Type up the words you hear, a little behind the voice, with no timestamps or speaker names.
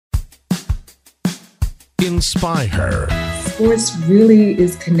Inspire. Sports really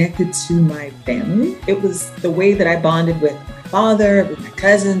is connected to my family. It was the way that I bonded with my father, with my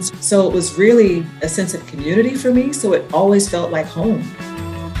cousins. So it was really a sense of community for me. So it always felt like home.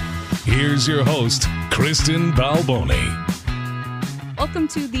 Here's your host, Kristen Balboni. Welcome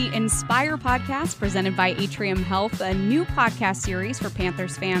to the Inspire podcast presented by Atrium Health, a new podcast series for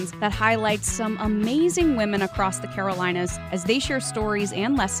Panthers fans that highlights some amazing women across the Carolinas as they share stories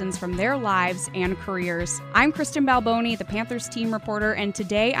and lessons from their lives and careers. I'm Kristen Balboni, the Panthers team reporter, and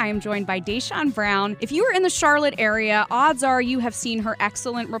today I am joined by Deshawn Brown. If you are in the Charlotte area, odds are you have seen her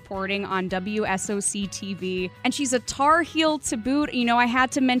excellent reporting on WSOC TV, and she's a Tar Heel to boot. You know, I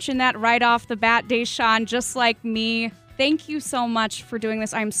had to mention that right off the bat, Deshawn, just like me. Thank you so much for doing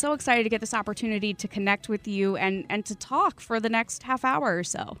this. I'm so excited to get this opportunity to connect with you and to talk for the next half hour or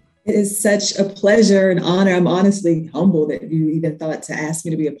so. It is such a pleasure and honor. I'm honestly humbled that you even thought to ask me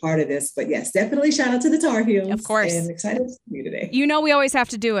to be a part of this. But yes, definitely shout out to the Tar Heels. Of course. And excited to see you today. You know we always have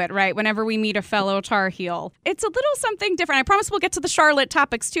to do it, right? Whenever we meet a fellow Tar Heel. It's a little something different. I promise we'll get to the Charlotte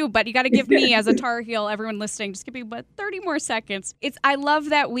topics too, but you got to give me as a Tar Heel, everyone listening, just give me about 30 more seconds. I love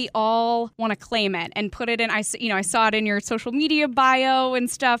that we all want to claim it and put it in. I saw it in your social media bio and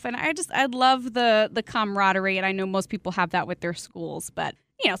stuff, and I love the camaraderie, and I know most people have that with their schools, but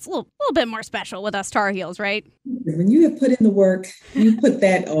you know, it's a little bit more special with us Tar Heels, right? When you have put in the work, you put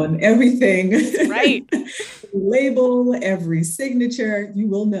that on everything. Right. Label, every signature, you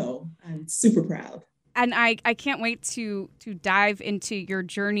will know. I'm super proud. And I can't wait to dive into your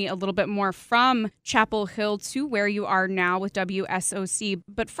journey a little bit more from Chapel Hill to where you are now with WSOC.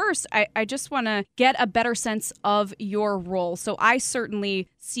 But first, I just want to get a better sense of your role. So I certainly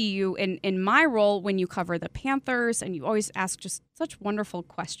see you in my role when you cover the Panthers, and you always ask just such wonderful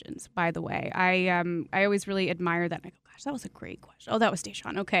questions, by the way. I always really admire that. And I go, gosh, that was a great question. Oh, that was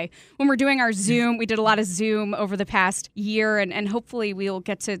Deshawn. Okay. When we're doing our Zoom, we did a lot of Zoom over the past year, and hopefully we'll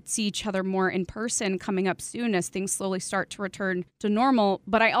get to see each other more in person coming up soon as things slowly start to return to normal.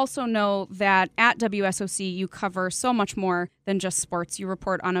 But I also know that at WSOC, you cover so much more than just sports. You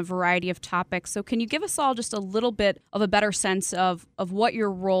report on a variety of topics. So can you give us all just a little bit of a better sense of what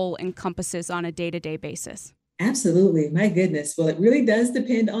your role encompasses on a day-to-day basis? Absolutely. My goodness. Well, it really does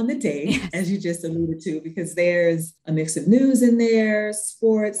depend on the day, as you just alluded to, because there's a mix of news in there,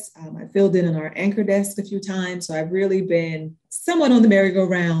 sports. I filled in on our anchor desk a few times. So I've really been somewhat on the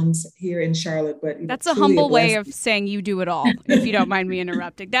merry-go-rounds here in Charlotte. But that's a humble way of saying you do it all, if you don't mind me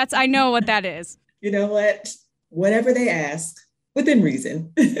interrupting. I know what that is. You know what? Whatever they ask, within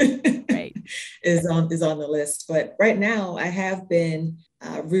reason, right, is on the list. But right now, I have been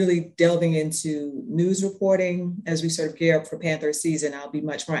really delving into news reporting as we sort of gear up for Panther season. I'll be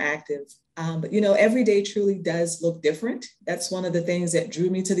much more active. But, you know, every day truly does look different. That's one of the things that drew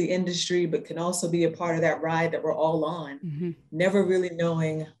me to the industry, but can also be a part of that ride that we're all on, never really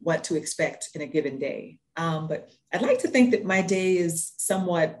knowing what to expect in a given day. But I'd like to think that my day is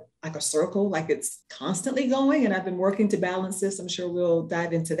somewhat like a circle, like it's constantly going. And I've been working to balance this. I'm sure we'll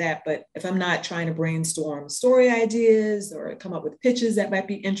dive into that. But if I'm not trying to brainstorm story ideas or come up with pitches that might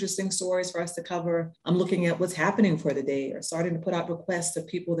be interesting stories for us to cover, I'm looking at what's happening for the day or starting to put out requests of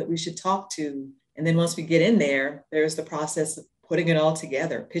people that we should talk to. And then once we get in there, there's the process of putting it all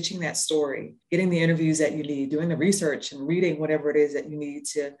together, pitching that story, getting the interviews that you need, doing the research and reading whatever it is that you need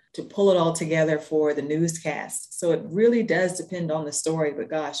to pull it all together for the newscast. So it really does depend on the story. But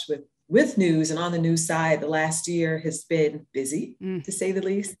gosh, with news and on the news side, the last year has been busy, to say the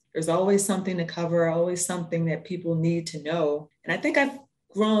least. There's always something to cover, always something that people need to know. And I think I've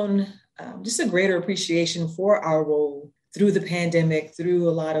grown just a greater appreciation for our role through the pandemic, through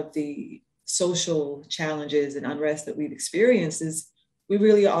a lot of the social challenges and unrest that we've experienced. Is we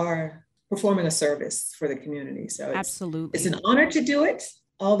really are performing a service for the community. So absolutely, it's an honor to do it,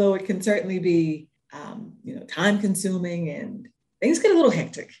 although it can certainly be, time consuming and things get a little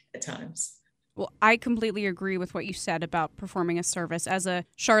hectic at times. Well, I completely agree with what you said about performing a service. As a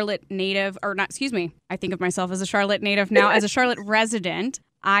Charlotte native, I think of myself as a Charlotte native now, as a Charlotte resident,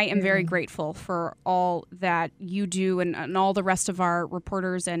 I am very grateful for all that you do and all the rest of our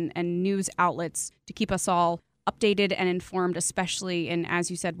reporters and news outlets to keep us all updated and informed, especially in,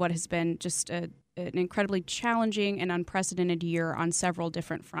 as you said, what has been just an incredibly challenging and unprecedented year on several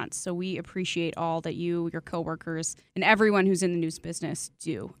different fronts. So we appreciate all that you, your coworkers, and everyone who's in the news business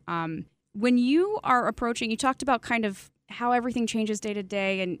do. When you are approaching, you talked about kind of how everything changes day to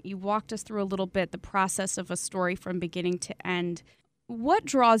day, and you walked us through a little bit the process of a story from beginning to end. What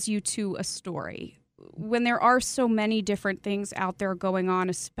draws you to a story? When there are so many different things out there going on,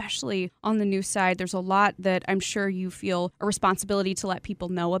 especially on the news side, there's a lot that I'm sure you feel a responsibility to let people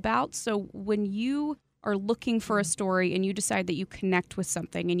know about. So when you are looking for a story and you decide that you connect with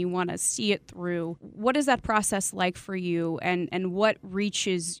something and you want to see it through, what is that process like for you, and what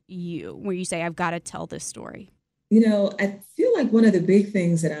reaches you where you say, I've got to tell this story? I feel like one of the big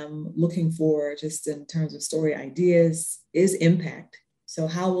things that I'm looking for just in terms of story ideas is impact. So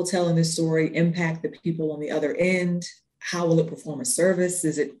how will telling this story impact the people on the other end? How will it perform a service?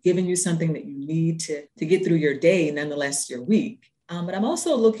 Is it giving you something that you need to get through your day, nonetheless your week? But I'm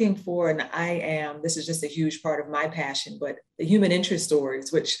also looking for, and this is just a huge part of my passion, but the human interest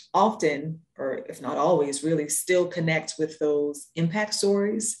stories, which often, or if not always, really still connect with those impact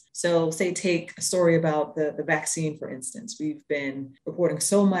stories. So say take a story about the vaccine, for instance. We've been reporting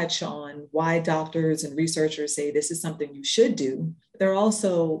so much on why doctors and researchers say this is something you should do. There are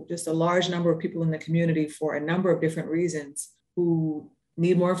also just a large number of people in the community for a number of different reasons who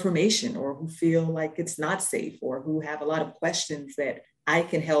need more information or who feel like it's not safe or who have a lot of questions that I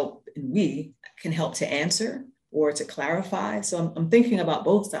can help and we can help to answer or to clarify. So I'm thinking about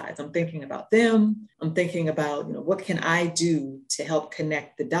both sides. I'm thinking about them. I'm thinking about, what can I do to help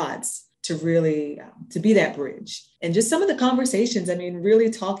connect the dots to really, to be that bridge. And just some of the conversations, really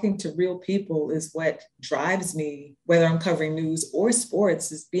talking to real people is what drives me, whether I'm covering news or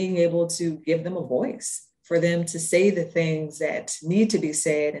sports, is being able to give them a voice, for them to say the things that need to be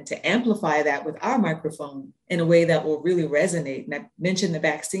said and to amplify that with our microphone in a way that will really resonate. And I mentioned the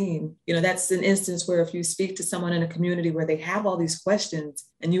vaccine, that's an instance where if you speak to someone in a community where they have all these questions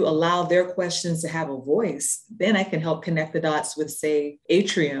and you allow their questions to have a voice, then I can help connect the dots with, say,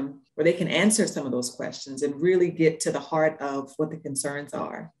 Atrium, where they can answer some of those questions and really get to the heart of what the concerns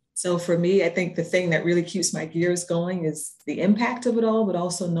are. So for me, I think the thing that really keeps my gears going is the impact of it all, but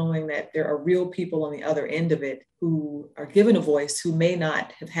also knowing that there are real people on the other end of it who are given a voice who may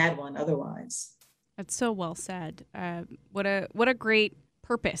not have had one otherwise. That's so well said. What a great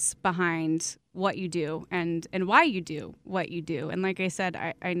purpose behind what you do and why you do what you do. And like I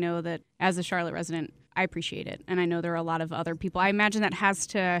said, I know that as a Charlotte resident, I appreciate it. And I know there are a lot of other people. I imagine that has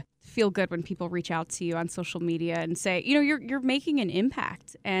to feel good when people reach out to you on social media and say, you're making an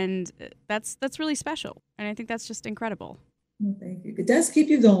impact. And that's really special. And I think that's just incredible. Well, thank you. It does keep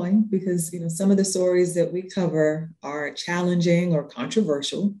you going because, some of the stories that we cover are challenging or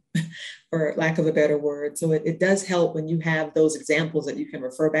controversial, for lack of a better word. So it does help when you have those examples that you can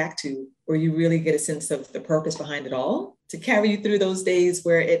refer back to, where you really get a sense of the purpose behind it all to carry you through those days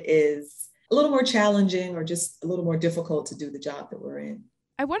where it is a little more challenging or just a little more difficult to do the job that we're in.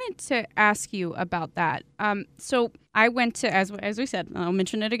 I wanted to ask you about that. So I went to, as we said, I'll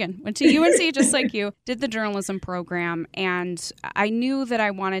mention it again, went to UNC just like you, did the journalism program, and I knew that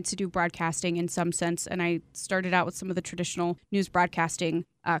I wanted to do broadcasting in some sense, and I started out with some of the traditional news broadcasting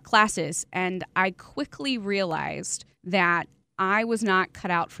classes, and I quickly realized that I was not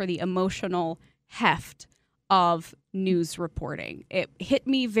cut out for the emotional heft of news reporting. It hit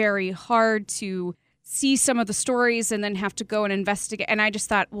me very hard to see some of the stories and then have to go and investigate. And I just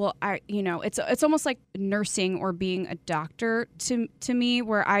thought, well, it's almost like nursing or being a doctor to me,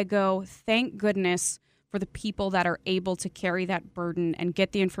 where I go, thank goodness for the people that are able to carry that burden and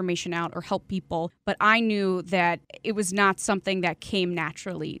get the information out or help people. But I knew that it was not something that came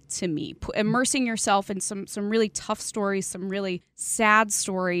naturally to me. Immersing yourself in some really tough stories, some really sad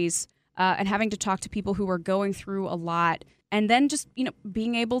stories, and having to talk to people who are going through a lot, and then just,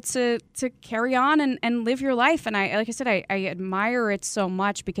 being able to carry on and live your life. And I admire it so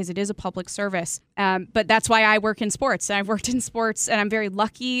much because it is a public service. But that's why I work in sports. And I've worked in sports, and I'm very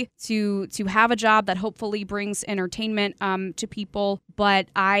lucky to have a job that hopefully brings entertainment to people. But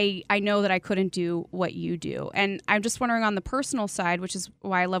I know that I couldn't do what you do. And I'm just wondering, on the personal side, which is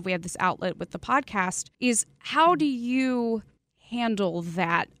why I love we have this outlet with the podcast, is how do you handle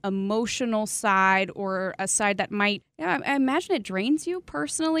that emotional side, or a side that might, I imagine it drains you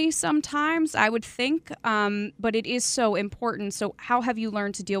personally sometimes, I would think, but it is so important. So how have you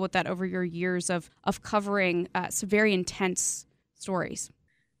learned to deal with that over your years of covering some very intense stories?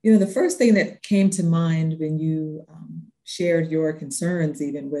 The first thing that came to mind when you shared your concerns,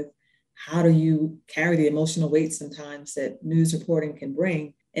 even with how do you carry the emotional weight sometimes that news reporting can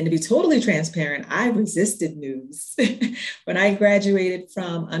bring. And to be totally transparent, I resisted news. When I graduated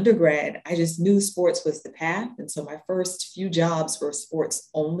from undergrad, I just knew sports was the path. And so my first few jobs were sports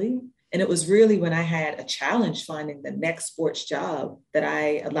only. And it was really when I had a challenge finding the next sports job that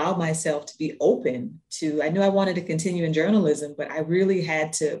I allowed myself to be open to. I knew I wanted to continue in journalism, but I really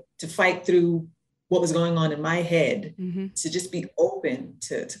had to fight through what was going on in my head to just be open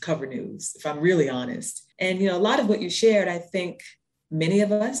to cover news, if I'm really honest. And, a lot of what you shared, I think many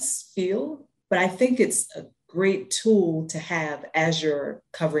of us feel, but I think it's a great tool to have as you're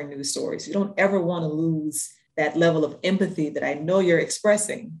covering news stories. You don't ever want to lose that level of empathy that I know you're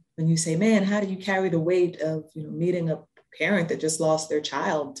expressing when you say, man, how do you carry the weight of, meeting a parent that just lost their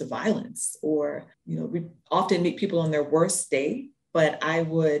child to violence? Or, we often meet people on their worst day, but I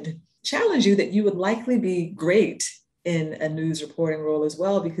would challenge you that you would likely be great in a news reporting role as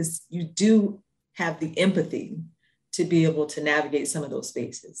well, because you do have the empathy to be able to navigate some of those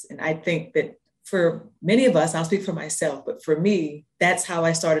spaces. And I think that for many of us, I'll speak for myself, but for me, that's how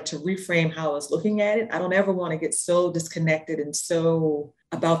I started to reframe how I was looking at it. I don't ever want to get so disconnected and so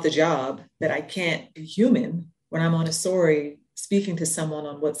about the job that I can't be human when I'm on a story speaking to someone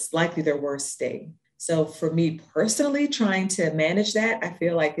on what's likely their worst day. So for me personally, trying to manage that, I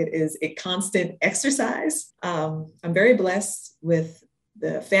feel like it is a constant exercise. I'm very blessed with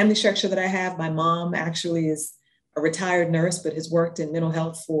the family structure that I have. My mom actually is a retired nurse, but has worked in mental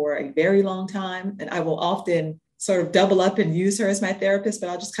health for a very long time. And I will often sort of double up and use her as my therapist, but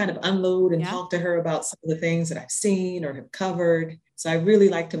I'll just kind of unload and talk to her about some of the things that I've seen or have covered. So I really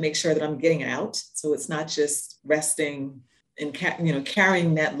like to make sure that I'm getting it out. So it's not just resting and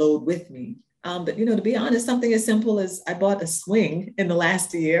carrying that load with me. But, to be honest, something as simple as I bought a swing in the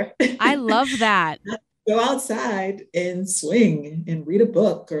last year. I love that. Go outside and swing and read a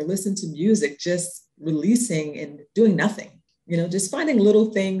book or listen to music, just releasing and doing nothing, just finding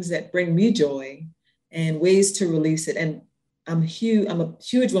little things that bring me joy and ways to release it. And I'm a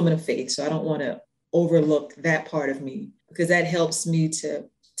huge woman of faith, so I don't want to overlook that part of me, because that helps me to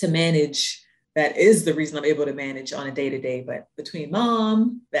manage. That is the reason I'm able to manage on a day-to-day. But between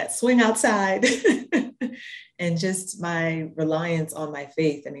mom, that swing outside, and just my reliance on my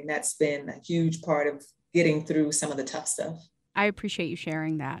faith, that's been a huge part of getting through some of the tough stuff. I appreciate you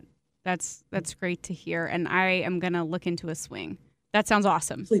sharing that. That's great to hear. And I am going to look into a swing. That sounds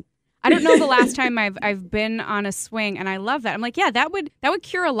awesome. Please. I don't know the last time I've been on a swing, and I love that. I'm like, yeah, that would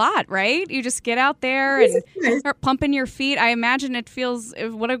cure a lot, right? You just get out there and start pumping your feet. I imagine it feels,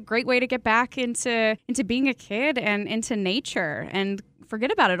 what a great way to get back into being a kid and into nature and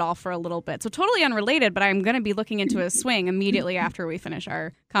forget about it all for a little bit. So totally unrelated, but I'm going to be looking into a swing immediately after we finish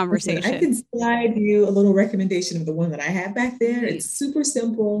our conversation. Listen, I can slide you a little recommendation of the one that I have back there. It's super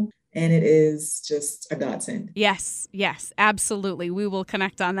simple. And it is just a godsend. Yes, absolutely. We will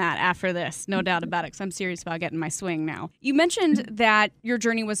connect on that after this. No doubt about it, because I'm serious about getting my swing now. You mentioned that your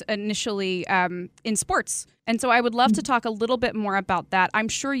journey was initially in sports. And so I would love to talk a little bit more about that. I'm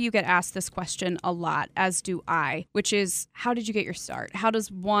sure you get asked this question a lot, as do I, which is, how did you get your start? How does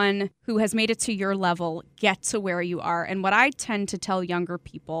one who has made it to your level get to where you are? And what I tend to tell younger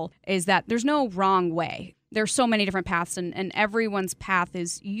people is that there's no wrong way. There's so many different paths, and everyone's path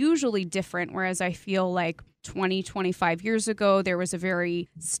is usually different, whereas I feel like 20, 25 years ago, there was a very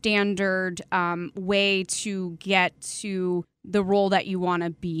standard way to get to the role that you want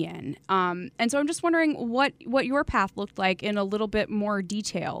to be in. And so I'm just wondering what your path looked like in a little bit more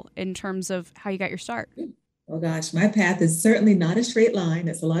detail in terms of how you got your start. Oh gosh, my path is certainly not a straight line.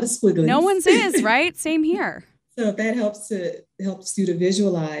 It's a lot of squiggles. No one's is, right? Same here. So if that helps you to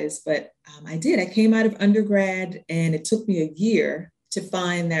visualize, but I did. I came out of undergrad, and it took me a year to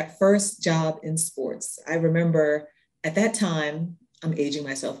find that first job in sports. I remember at that time, I'm aging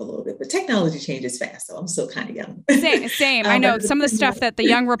myself a little bit, but technology changes fast, so I'm still kind of young. Same. I know some of the stuff that the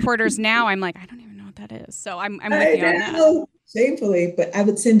young reporters now, I'm like, I don't even know what that is. So I'm with you on that. Shamefully, but I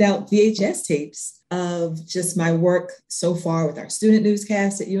would send out VHS tapes of just my work so far with our student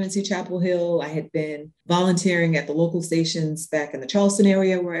newscast at UNC Chapel Hill. I had been volunteering at the local stations back in the Charleston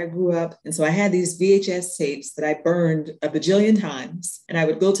area where I grew up. And so I had these VHS tapes that I burned a bajillion times. And I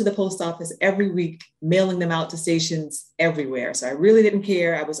would go to the post office every week, mailing them out to stations everywhere. So I really didn't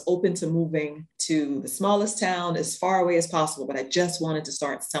care. I was open to moving to the smallest town as far away as possible, but I just wanted to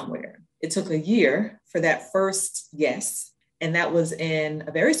start somewhere. It took a year for that first yes. And that was in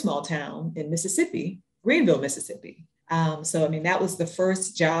a very small town in Mississippi, Greenville, Mississippi. That was the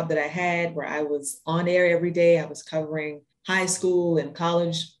first job that I had where I was on air every day. I was covering high school and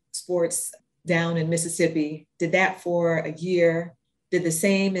college sports down in Mississippi. Did that for a year, did the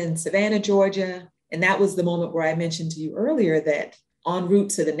same in Savannah, Georgia. And that was the moment where I mentioned to you earlier that en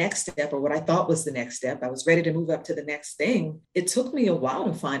route to the next step, or what I thought was the next step, I was ready to move up to the next thing. It took me a while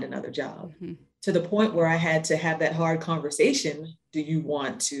to find another job. Mm-hmm. To the point where I had to have that hard conversation. Do you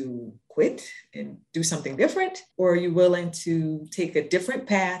want to quit and do something different? Or are you willing to take a different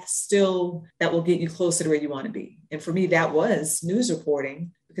path still that will get you closer to where you want to be? And for me, that was news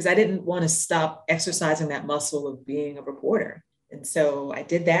reporting, because I didn't want to stop exercising that muscle of being a reporter. And so I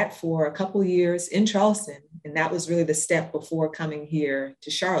did that for a couple years in Charleston. And that was really the step before coming here to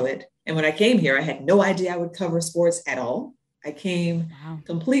Charlotte. And when I came here, I had no idea I would cover sports at all. I came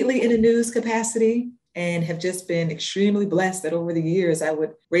completely in a news capacity and have just been extremely blessed that over the years, I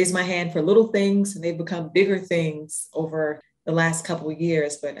would raise my hand for little things and they've become bigger things over the last couple of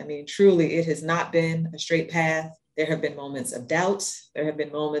years. But I mean, truly, it has not been a straight path. There have been moments of doubt. There have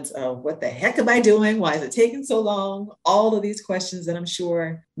been moments of what the heck am I doing? Why is it taking so long? All of these questions that I'm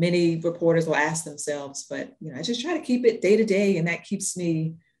sure many reporters will ask themselves. But I just try to keep it day to day, and that keeps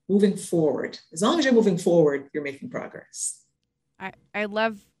me moving forward. As long as you're moving forward, you're making progress. I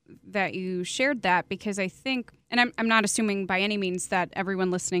love that you shared that, because I think, and I'm not assuming by any means that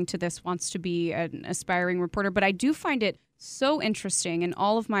everyone listening to this wants to be an aspiring reporter, but I do find it so interesting in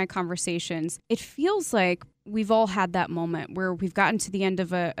all of my conversations. It feels like we've all had that moment where we've gotten to the end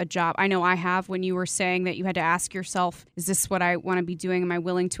of a job. I know I have, when you were saying that you had to ask yourself, is this what I want to be doing? Am I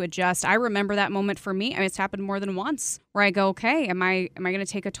willing to adjust? I remember that moment for me. I mean, it's happened more than once where I go, okay, am I going to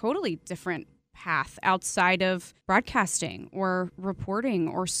take a totally different path outside of broadcasting or reporting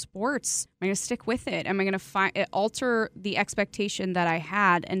or sports? Am I going to stick with it? Am I going to alter the expectation that I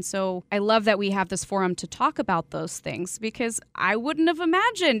had? And so I love that we have this forum to talk about those things, because I wouldn't have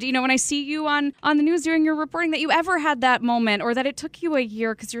imagined, when I see you on the news doing your reporting, that you ever had that moment, or that it took you a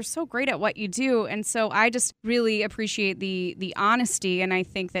year, because you're so great at what you do. And so I just really appreciate the honesty. And I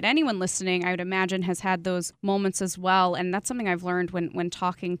think that anyone listening, I would imagine, has had those moments as well. And that's something I've learned when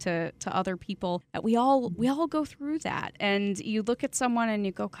talking to other people, that we all go through that. And you look at someone and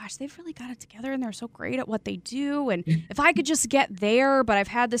you go, gosh, they've really got it together and they're so great at what they do. And if I could just get there, but I've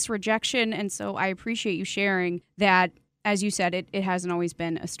had this rejection. And so I appreciate you sharing that. As you said, it hasn't always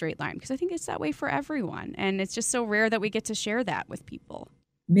been a straight line, because I think it's that way for everyone. And it's just so rare that we get to share that with people.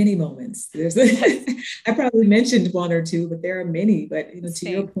 Many moments. I probably mentioned one or two, but there are many. But to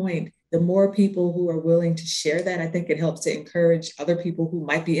your point, the more people who are willing to share that, I think it helps to encourage other people who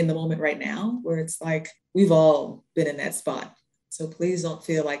might be in the moment right now, where it's like, we've all been in that spot. So please don't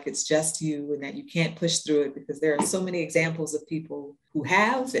feel like it's just you and that you can't push through it, because there are so many examples of people who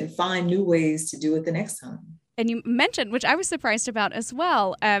have and find new ways to do it the next time. And you mentioned, which I was surprised about as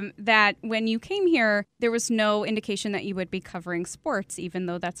well, that when you came here, there was no indication that you would be covering sports, even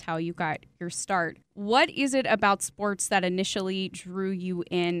though that's how you got your start. What is it about sports that initially drew you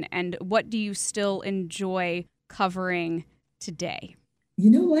in, and what do you still enjoy covering today? You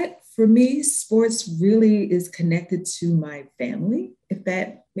know what? For me, sports really is connected to my family, if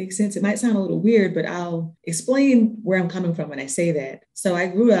that makes sense. It might sound a little weird, but I'll explain where I'm coming from when I say that. So I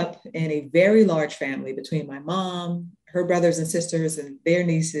grew up in a very large family between my mom, her brothers and sisters, and their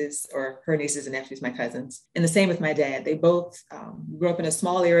nieces, or her nieces and nephews, my cousins. And the same with my dad. They both grew up in a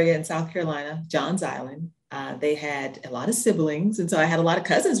small area in South Carolina, Johns Island. They had a lot of siblings. And so I had a lot of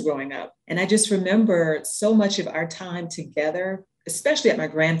cousins growing up. And I just remember so much of our time together, especially at my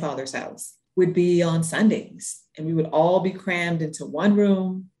grandfather's house, would be on Sundays. And we would all be crammed into one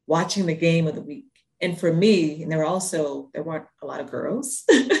room watching the game of the week. And for me, and there weren't a lot of girls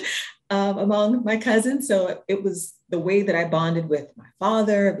among my cousins. So it was the way that I bonded with my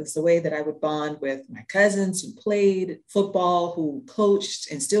father. It was the way that I would bond with my cousins who played football, who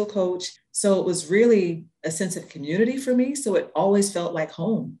coached and still coach. So it was really a sense of community for me. So it always felt like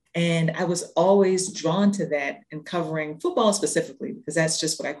home. And I was always drawn to that in covering football specifically, because that's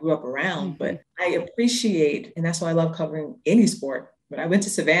just what I grew up around. But I appreciate, and that's why I love covering any sport. When I went to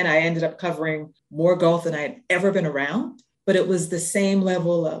Savannah, I ended up covering more golf than I had ever been around. But it was the same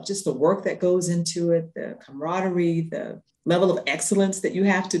level of just the work that goes into it, the camaraderie, the level of excellence that you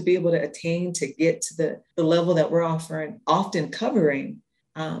have to be able to attain to get to the level that we're often covering.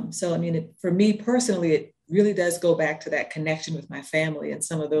 So, I mean, for me personally, it really does go back to that connection with my family and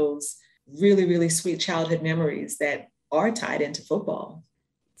some of those really, really sweet childhood memories that are tied into football.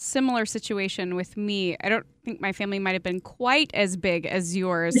 Similar situation with me. I don't think my family might have been quite as big as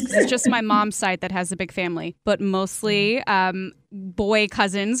yours, because it's just my mom's side that has a big family, but mostly boy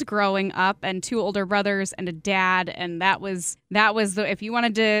cousins growing up, and two older brothers and a dad. And that was if you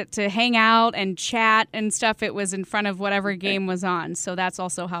wanted to hang out and chat and stuff, it was in front of whatever game was on. So that's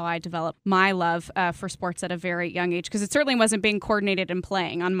also how I developed my love for sports at a very young age, because it certainly wasn't being coordinated and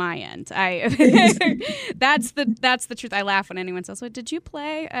playing on my end. That's the truth. I laugh when anyone says, "Well, did you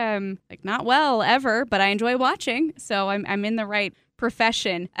play?" Like, not well ever, but I enjoy watching. So I'm in the right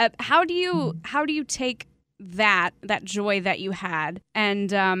profession. How do you take that joy that you had and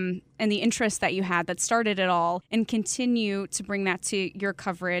the interest that you had that started it all, and continue to bring that to your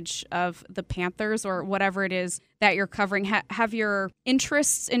coverage of the Panthers or whatever it is that you're covering. Have your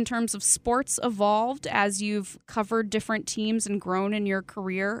interests in terms of sports evolved as you've covered different teams and grown in your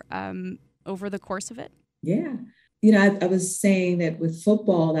career over the course of it? Yeah. I was saying that with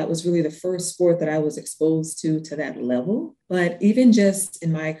football, that was really the first sport that I was exposed to that level. But even just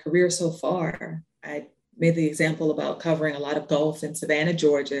in my career so far, I made the example about covering a lot of golf in Savannah,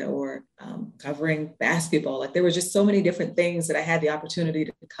 Georgia, or covering basketball. Like there were just so many different things that I had the opportunity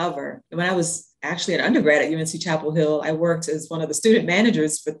to cover. And when I was actually an undergrad at UNC Chapel Hill, I worked as one of the student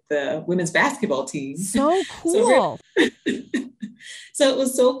managers for the women's basketball team. So cool. So it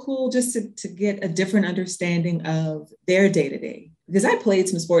was so cool just to get a different understanding of their day-to-day. Because I played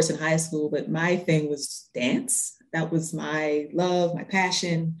some sports in high school, but my thing was dance. That was my love, my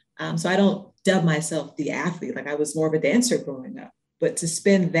passion. So I don't dub myself the athlete. Like I was more of a dancer growing up. But to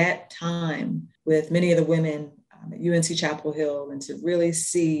spend that time with many of the women at UNC Chapel Hill and to really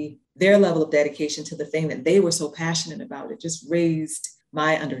see their level of dedication to the thing that they were so passionate about, it just raised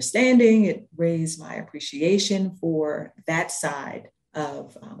my understanding. It raised my appreciation for that side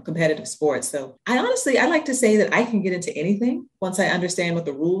of competitive sports. So I like to say that I can get into anything once I understand what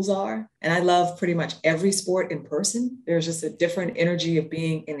the rules are. And I love pretty much every sport in person. There's just a different energy of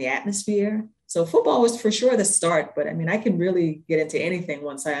being in the atmosphere. So football was for sure the start, but I mean, I can really get into anything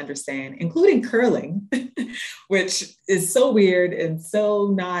once I understand, including curling, which is so weird and so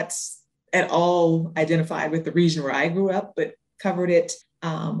not at all identified with the region where I grew up, but covered it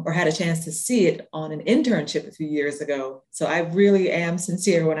or had a chance to see it on an internship a few years ago. So I really am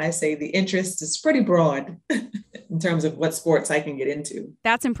sincere when I say the interest is pretty broad in terms of what sports I can get into.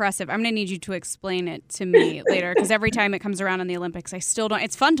 That's impressive. I'm going to need you to explain it to me later, because every time it comes around in the Olympics, I still don't,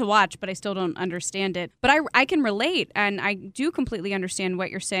 it's fun to watch, but I still don't understand it. But I can relate, and I do completely understand what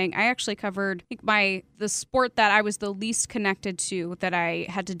you're saying. I actually covered, I think the sport that I was the least connected to that I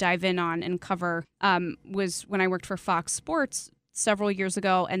had to dive in on and cover was when I worked for Fox Sports several years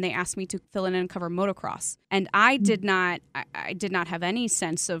ago, and they asked me to fill in and cover motocross. And I did not have any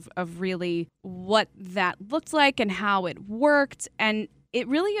sense of really what that looked like and how it worked. And it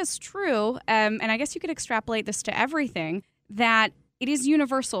really is true. And I guess you could extrapolate this to everything, that it is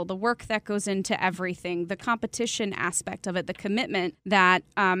universal, the work that goes into everything, the competition aspect of it, the commitment that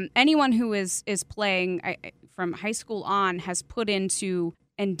anyone who is playing from high school on has put into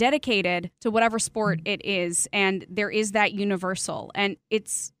and dedicated to whatever sport it is. And there is that universal. And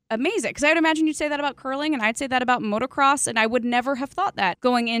it's amazing, because I would imagine you'd say that about curling, and I'd say that about motocross, and I would never have thought that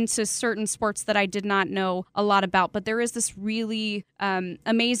going into certain sports that I did not know a lot about. But there is this really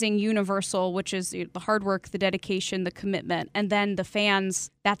amazing universal, which is the hard work, the dedication, the commitment, and then the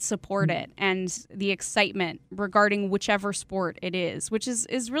fans that support it, and the excitement regarding whichever sport it is, which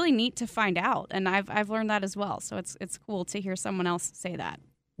is really neat to find out. And I've learned that as well. So it's cool to hear someone else say that.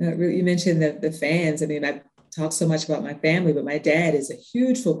 You mentioned the fans. I mean, I talk so much about my family, but my dad is a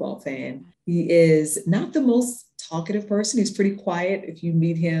huge football fan. He is not the most talkative person. He's pretty quiet if you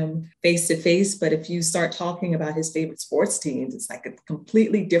meet him face to face. But if you start talking about his favorite sports teams, it's like a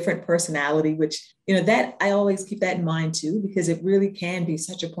completely different personality, which, that I always keep that in mind too, because it really can be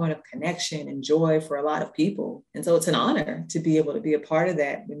such a point of connection and joy for a lot of people. And so it's an honor to be able to be a part of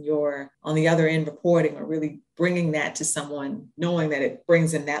that when you're on the other end reporting or really bringing that to someone, knowing that it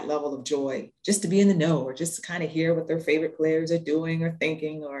brings in that level of joy, just to be in the know or just to kind of hear what their favorite players are doing or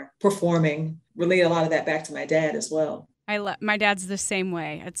thinking or performing. Relate a lot of that back to my dad as well. My dad's the same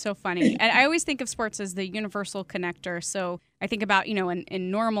way. It's so funny. And I always think of sports as the universal connector. So I think about,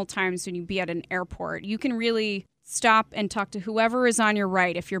 in normal times when you be at an airport, you can really stop and talk to whoever is on your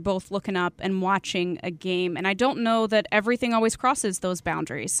right if you're both looking up and watching a game. And I don't know that everything always crosses those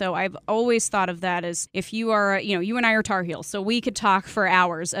boundaries. So I've always thought of that as, if you are, you and I are Tar Heels, so we could talk for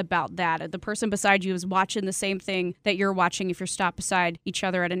hours about that. The person beside you is watching the same thing that you're watching if you're stopped beside each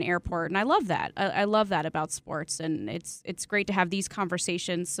other at an airport. And I love that. I love that about sports. And it's great to have these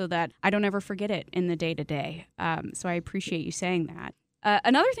conversations so that I don't ever forget it in the day-to-day. So I appreciate you saying that.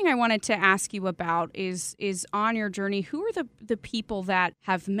 Another thing I wanted to ask you about is on your journey, who are the people that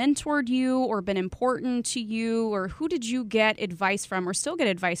have mentored you or been important to you, or who did you get advice from or still get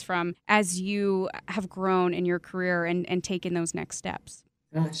advice from as you have grown in your career and taken those next steps?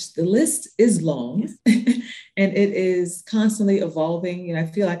 Gosh, the list is long and it is constantly evolving. I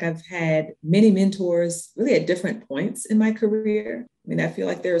feel like I've had many mentors really at different points in my career. I mean, I feel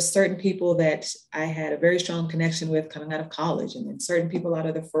like there are certain people that I had a very strong connection with coming out of college, and then certain people out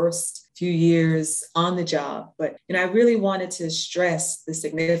of the first few years on the job. But, I really wanted to stress the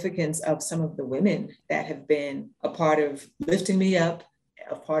significance of some of the women that have been a part of lifting me up,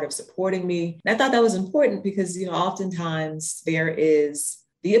 a part of supporting me. And I thought that was important because, oftentimes there is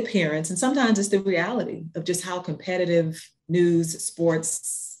the appearance, and sometimes it's the reality of just how competitive news,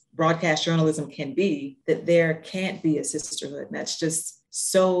 sports, broadcast journalism can be, that there can't be a sisterhood. And that's just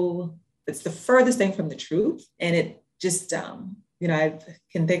so, it's the furthest thing from the truth. And it just, I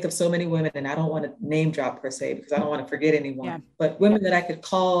can think of so many women, and I don't want to name drop per se, because I don't want to forget anyone, but women that I could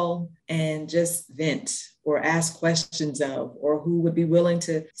call and just vent or ask questions of, or who would be willing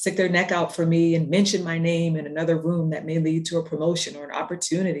to stick their neck out for me and mention my name in another room that may lead to a promotion or an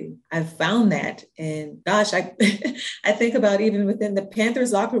opportunity. I've found that. And gosh, I think about even within the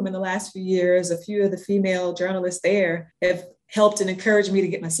Panthers locker room in the last few years, a few of the female journalists there have helped and encouraged me to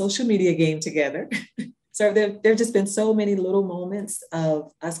get my social media game together. So there have just been so many little moments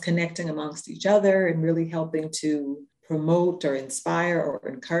of us connecting amongst each other and really helping to promote or inspire or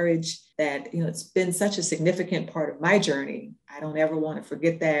encourage that, it's been such a significant part of my journey. I don't ever want to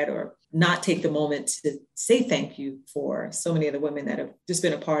forget that or not take the moment to say thank you for so many of the women that have just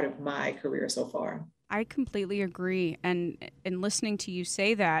been a part of my career so far. I completely agree. And in listening to you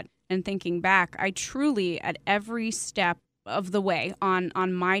say that and thinking back, I truly, at every step of the way on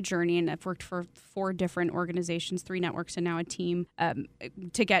my journey, and I've worked for 4 different organizations, 3 networks, and now a team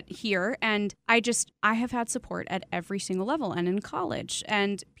to get here. And I have had support at every single level and in college,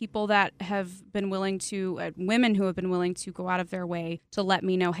 and people that have been willing to, women who have been willing to go out of their way to let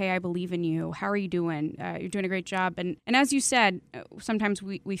me know, hey, I believe in you. How are you doing? You're doing a great job. And as you said, sometimes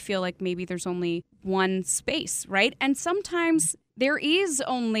we feel like maybe there's only one space, right? And sometimes there is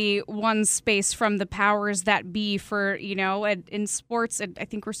only one space from the powers that be for, in sports. And I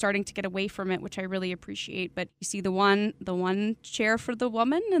think we're starting to get away from it, which I really appreciate. But you see the one chair for the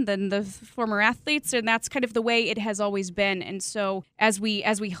woman and then the former athletes. And that's kind of the way it has always been. And so as we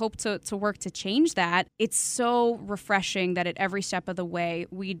hope to work to change that, it's so refreshing that at every step of the way,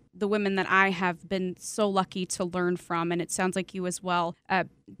 the women that I have been so lucky to learn from, and it sounds like you as well,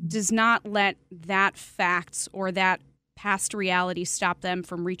 does not let that fact or that past reality stop them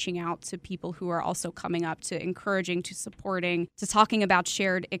from reaching out to people who are also coming up, to encouraging, to supporting, to talking about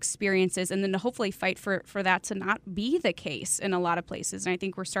shared experiences, and then to hopefully fight for that to not be the case in a lot of places. And I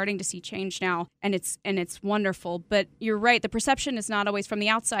think we're starting to see change now, and it's wonderful. But you're right, the perception is not always from the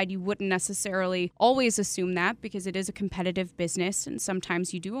outside. You wouldn't necessarily always assume that, because it is a competitive business, and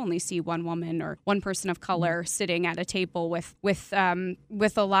sometimes you do only see one woman or one person of color sitting at a table with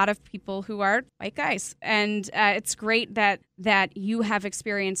a lot of people who are white guys. And it's great that you have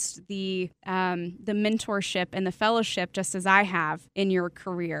experienced the mentorship and the fellowship just as I have in your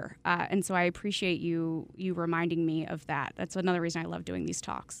career. And so I appreciate you reminding me of that. That's another reason I love doing these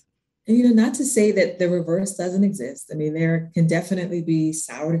talks. And, not to say that the reverse doesn't exist. I mean, there can definitely be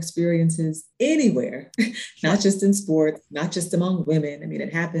soured experiences anywhere, not just in sports, not just among women. I mean,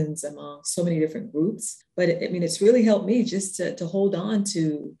 it happens among so many different groups. But it's really helped me just to hold on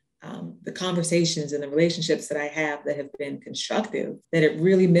to the conversations and the relationships that I have that have been constructive, that it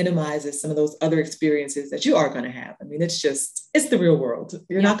really minimizes some of those other experiences that you are going to have. I mean, it's the real world.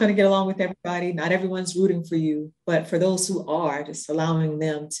 You're not going to get along with everybody. Not everyone's rooting for you. But for those who are, just allowing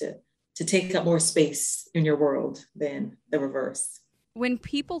them to take up more space in your world than the reverse. When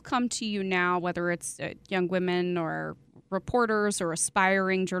people come to you now, whether it's young women or reporters or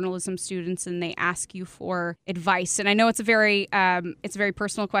aspiring journalism students, and they ask you for advice, and I know it's a very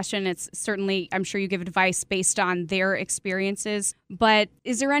personal question. It's certainly, I'm sure you give advice based on their experiences, but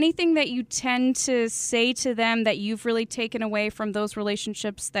is there anything that you tend to say to them that you've really taken away from those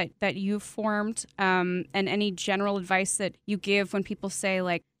relationships that you've formed, and any general advice that you give when people say,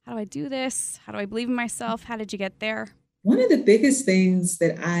 like, how do I do this? How do I believe in myself? How did you get there? One of the biggest things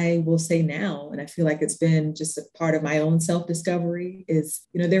that I will say now, and I feel like it's been just a part of my own self-discovery, is,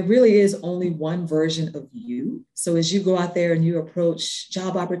 there really is only one version of you. So as you go out there and you approach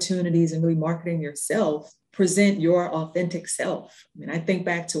job opportunities and really marketing yourself, present your authentic self. I mean, I think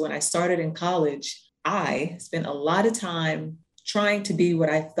back to when I started in college, I spent a lot of time trying to be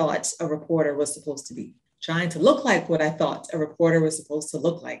what I thought a reporter was supposed to be. Trying to look like what I thought a reporter was supposed to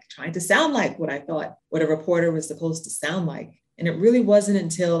look like, trying to sound like what I thought what a reporter was supposed to sound like. And it really wasn't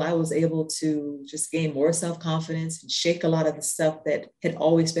until I was able to just gain more self-confidence and shake a lot of the stuff that had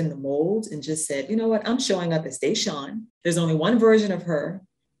always been the mold and just said, you know what, I'm showing up as Deshawn. There's only one version of her,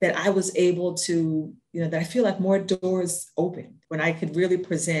 that I was able to, that I feel like more doors opened when I could really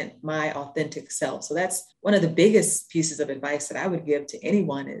present my authentic self. So that's one of the biggest pieces of advice that I would give to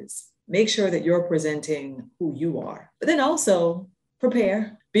anyone is, make sure that you're presenting who you are, but then also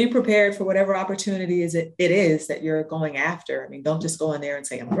prepare. Be prepared for whatever opportunity it is that you're going after. I mean, don't just go in there and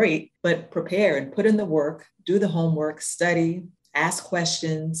say, I'm great, but prepare and put in the work, do the homework, study, ask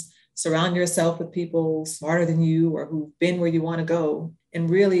questions, surround yourself with people smarter than you or who've been where you want to go, and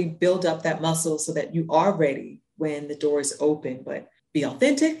really build up that muscle so that you are ready when the doors open. But be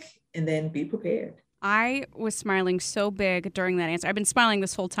authentic and then be prepared. I was smiling so big during that answer. I've been smiling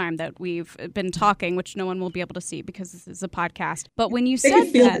this whole time that we've been talking, which no one will be able to see because this is a podcast. But when you said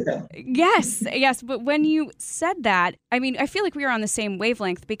that, yes. But when you said that, I mean, I feel like we are on the same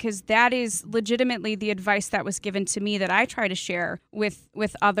wavelength because that is legitimately the advice that was given to me that I try to share with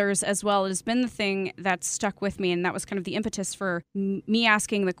others as well. It has been the thing that stuck with me, and that was kind of the impetus for me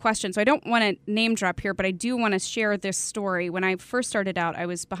asking the question. So I don't want to name drop here, but I do want to share this story. When I first started out, I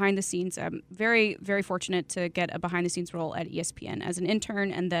was behind the scenes. I'm very fortunate to get a behind-the-scenes role at ESPN as an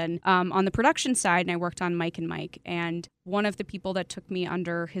intern, and then on the production side, and I worked on Mike and Mike. And one of the people that took me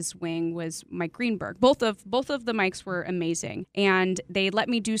under his wing was Mike Greenberg. Both of the Mikes were amazing, and they let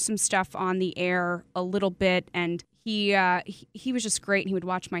me do some stuff on the air a little bit, and he was just great, and he would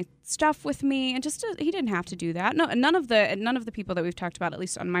watch my stuff with me, and just he didn't have to do that. No, none of the people that we've talked about, at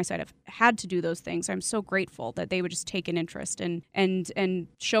least on my side, have had to do those things. I'm so grateful that they would just take an interest and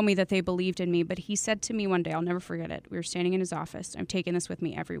show me that they believed in me. But he said to me one day, I'll never forget it. We were standing in his office. I'm taking this with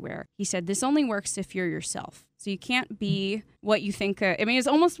me everywhere. He said, "This only works if you're yourself. So you can't be what you think." I mean, it's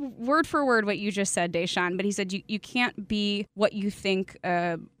almost word for word what you just said, Deshawn. But he said you can't be what you think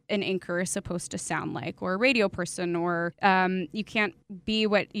an anchor is supposed to sound like, or a radio person, or you can't be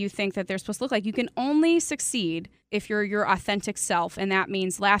what you think that they're supposed to look like. You can only succeed if you're your authentic self, and that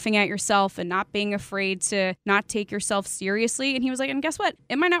means laughing at yourself and not being afraid to not take yourself seriously. And he was like, and guess what?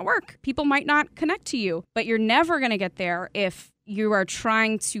 It might not work. People might not connect to you, but you're never going to get there if you are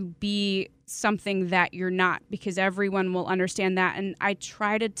trying to be something that you're not, because everyone will understand that. And I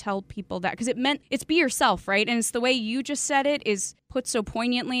try to tell people that because it's be yourself, right? And it's the way you just said it is put so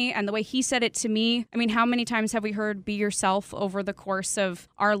poignantly, and the way he said it to me. I mean, how many times have we heard be yourself over the course of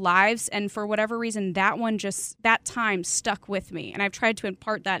our lives? And for whatever reason, that time stuck with me. And I've tried to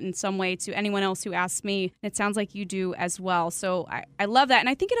impart that in some way to anyone else who asks me. It sounds like you do as well. So I love that. And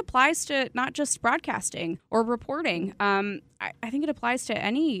I think it applies to not just broadcasting or reporting. I think it applies to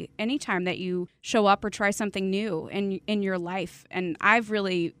any time that you show up or try something new in your life. And I've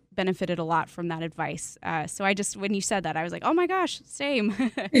really benefited a lot from that advice. So when you said that, I was like, oh my gosh, same.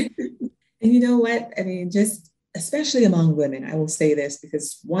 And you know what? I mean, just especially among women, I will say this,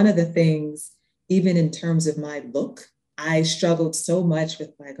 because one of the things, even in terms of my look, I struggled so much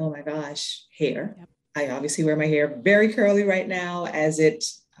with like, oh my gosh, hair. Yep. I obviously wear my hair very curly right now as it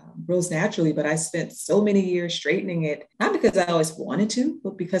grows naturally, but I spent so many years straightening it, not because I always wanted to,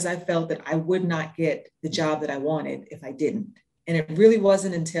 but because I felt that I would not get the job that I wanted if I didn't. And it really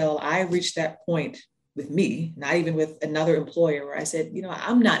wasn't until I reached that point with me, not even with another employer, where I said, you know,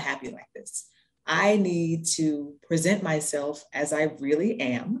 I'm not happy like this. I need to present myself as I really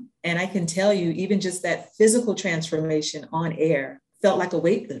am. And I can tell you, even just that physical transformation on air felt like a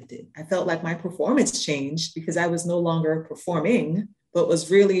weight lifted. I felt like my performance changed because I was no longer performing, but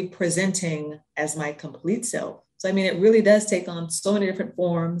was really presenting as my complete self. So, I mean, it really does take on so many different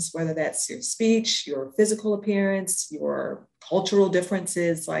forms, whether that's your speech, your physical appearance, your cultural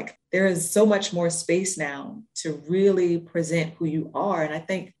differences. Like, there is so much more space now to really present who you are. And I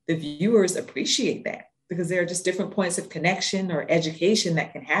think the viewers appreciate that, because there are just different points of connection or education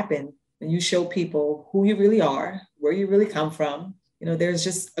that can happen when you show people who you really are, where you really come from. You know, there's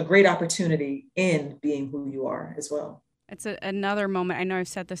just a great opportunity in being who you are as well. It's another moment. I know I've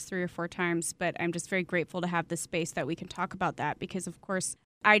said this 3 or 4 times, but I'm just very grateful to have this space that we can talk about that, because, of course,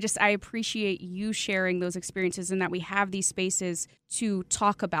 I appreciate you sharing those experiences and that we have these spaces to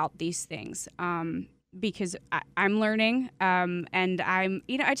talk about these things. Because I'm learning, and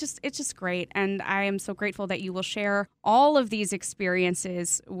it's just great. And I am so grateful that you will share all of these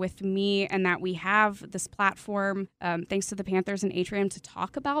experiences with me, and that we have this platform, thanks to the Panthers and Atrium, to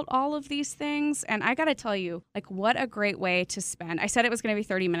talk about all of these things. And I got to tell you, like, what a great way to spend. I said it was going to be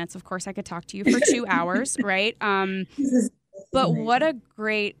 30 minutes. Of course, I could talk to you for 2 hours, right? But what a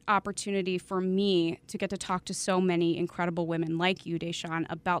great opportunity for me to get to talk to so many incredible women like you, Deshawn,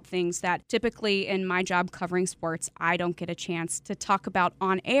 about things that typically in my job covering sports, I don't get a chance to talk about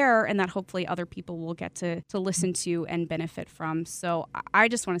on air, and that hopefully other people will get to listen to and benefit from. So I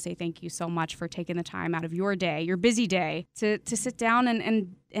just want to say thank you so much for taking the time out of your day, your busy day, to sit down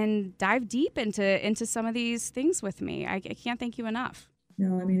and dive deep into some of these things with me. I can't thank you enough.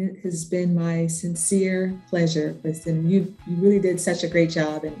 No, I mean, it has been my sincere pleasure, Kristen. You really did such a great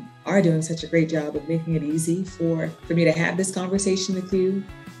job and are doing such a great job of making it easy for me to have this conversation with you.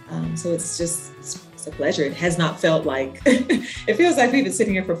 So it's It's a pleasure. It has not felt like, it feels like we've been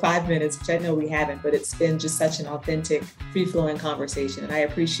sitting here for 5 minutes, which I know we haven't, but it's been just such an authentic, free-flowing conversation. And I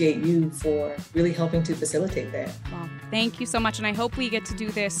appreciate you for really helping to facilitate that. Well, thank you so much. And I hope we get to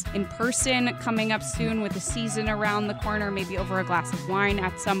do this in person coming up soon with the season around the corner, maybe over a glass of wine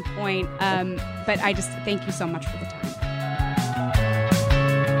at some point. But I just thank you so much for the time.